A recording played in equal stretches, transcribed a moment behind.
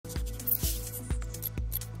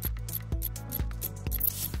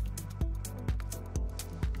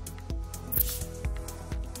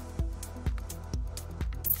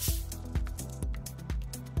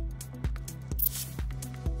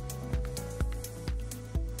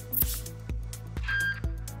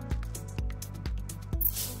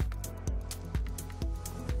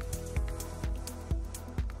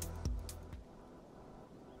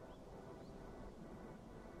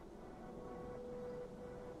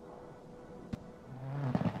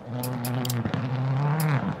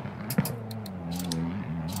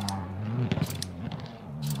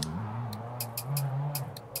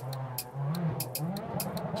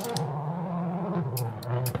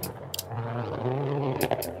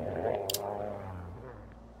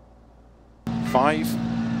5,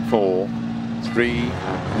 4, 3,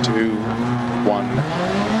 2, 1,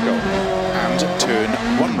 go. And turn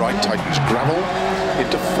 1 right, tightens gravel,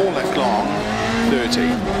 into 4 left long, 30,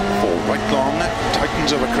 4 right long,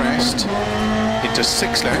 tightens over crest, into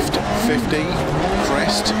 6 left, 50,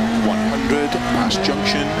 crest, 100, past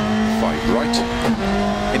junction, 5 right,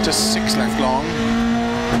 into 6 left long,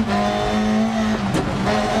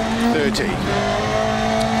 30,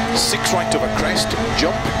 6 right over crest,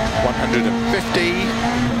 jump, 150,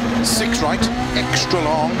 6 right, extra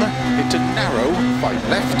long, into narrow, 5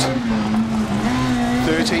 left,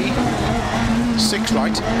 30, 6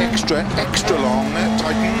 right, extra long,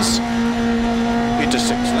 tightens, into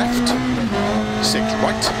 6 left, 6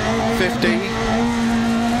 right, 50,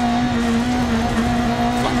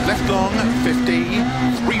 flat left long, 50,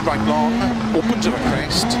 3 right long, opens over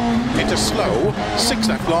crest, into slow, 6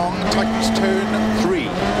 left long, tightens turn, 3,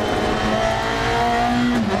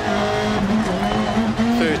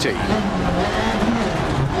 30,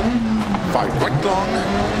 5 right long,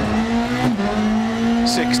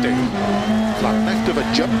 60, flat left of a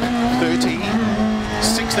jump, 30,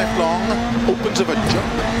 6 left long, opens of a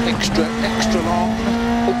jump, extra long,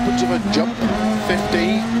 opens of a jump,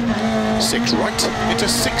 50, 6 right, into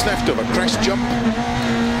 6 left of a crest jump,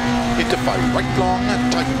 into 5 right long,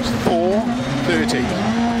 tightens 4, 30,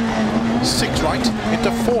 6 right,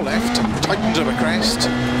 into 4 left, tightens of a crest,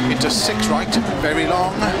 into 6 right, very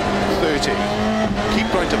long, 30,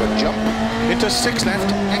 keep right of a jump, into 6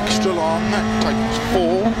 left, extra long, tightens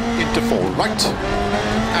 4, into 4 right,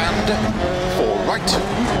 and 4 right,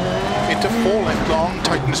 into 4 left long,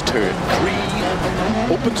 tightens turn 3,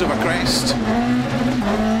 opens of a crest,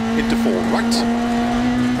 into 4 right,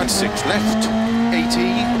 and 6 left,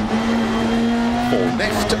 80, 4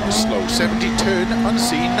 left, slow 70, turn,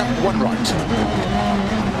 unseen, 1 right.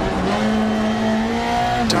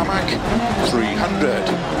 Tarmac, 300.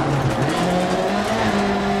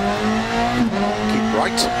 Keep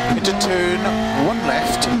right, into turn, 1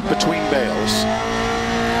 left, between bales.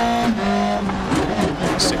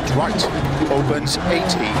 6 right, opens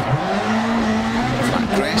 80. Flat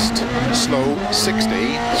crest, slow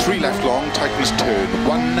 60, 3 left long, tightens turn,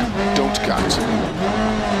 1, don't cut.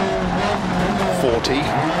 40,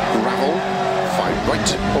 gravel, 5 right,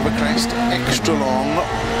 over crest, extra long,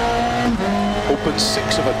 open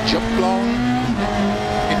 6 of a jump long,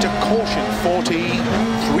 into caution 40,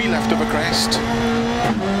 3 left of a crest,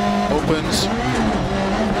 opens,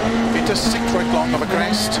 into 6 right long of a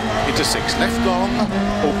crest, into 6 left long,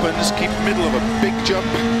 opens, keep middle of a big jump,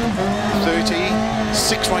 30,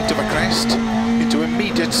 6 right of a crest, into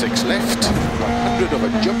immediate 6 left, 100 of a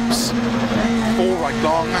jumps, 4 right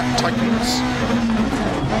long, tightens,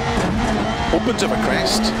 opens of a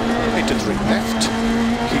crest, into 3 left,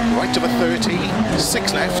 keep right of a 30,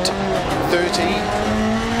 6 left, 30,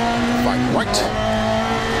 5 right,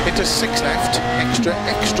 into 6 left,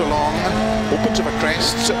 extra long, opens of a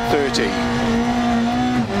crest, 30,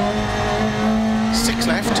 6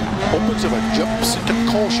 left, opens of a jumps, into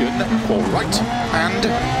caution, 4 right, and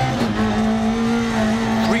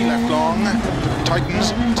 3 left long,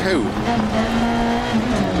 tightens 2,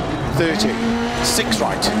 30, 6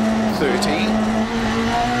 right, 30,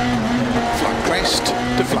 flat crest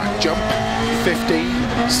to flat jump, 50,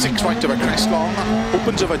 6 right of a crest long,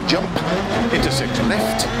 opens of a jump, into 6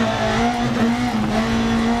 left,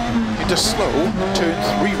 into slow, turn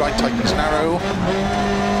 3 right, tightens narrow,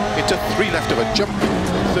 into 3 left of a jump,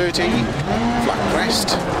 30, flat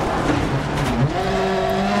crest,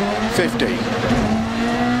 50,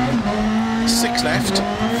 6 left,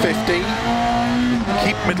 50,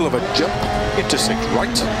 keep middle of a jump, into 6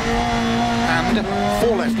 right, and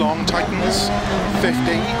 4 left long, tightens,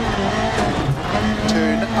 50,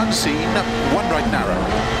 turn unseen, 1 right narrow,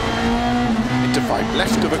 into 5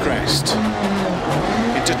 left of a crest,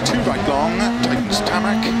 into 2 right long, tightens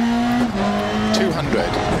tarmac,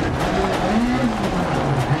 200,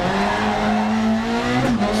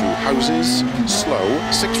 through houses, slow,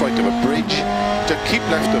 6 right of a bridge, to keep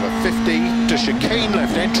left of a 50, to chicane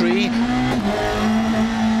left entry,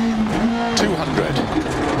 200,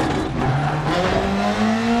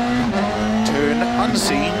 turn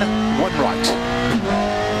unseen, 1 right,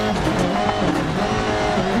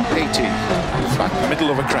 80, flat middle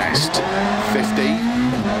of a crest, 50,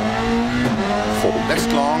 4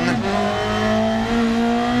 left long,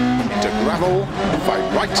 into gravel,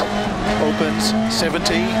 5 right, opens,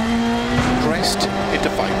 70, crest, into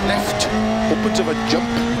 5 left, opens of a jump,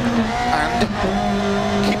 and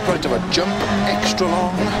keep right of a jump, extra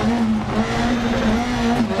long,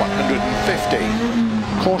 150,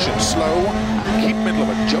 caution slow, keep middle of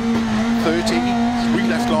a jump, 30, 3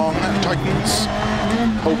 left long, tightens,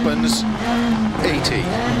 opens, 80.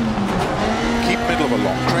 Keep middle of a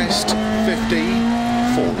long crest, 50,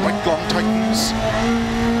 4 right long, tightens,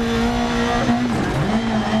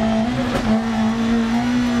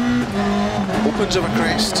 opens of a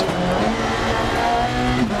crest,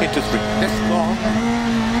 into 3 left long,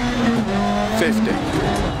 50.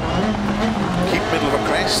 Keep middle of a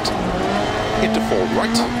crest, into 4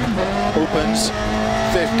 right, opens,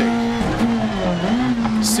 50.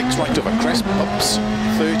 6 right of a crest, bumps,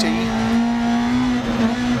 30.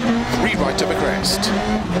 3 right of a crest,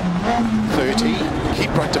 30.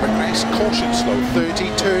 Keep right of a crest, caution slow,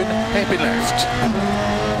 30. Turn, hairpin left,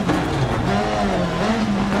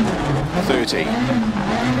 30.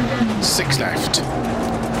 6 left,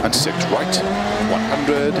 and 6 right,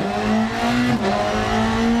 100.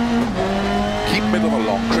 Keep middle of a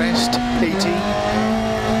long crest, 80.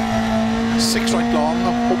 6 right long,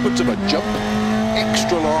 opens of a jump,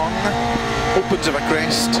 extra long, opens of a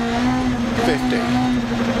crest, 50.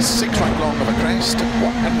 6 right long of a crest,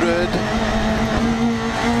 100.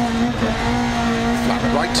 Flat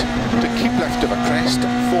right, to keep left of a crest,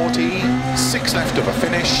 40. 6 left of a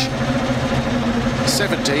finish,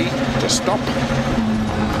 70, to stop.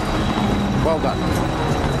 Well done.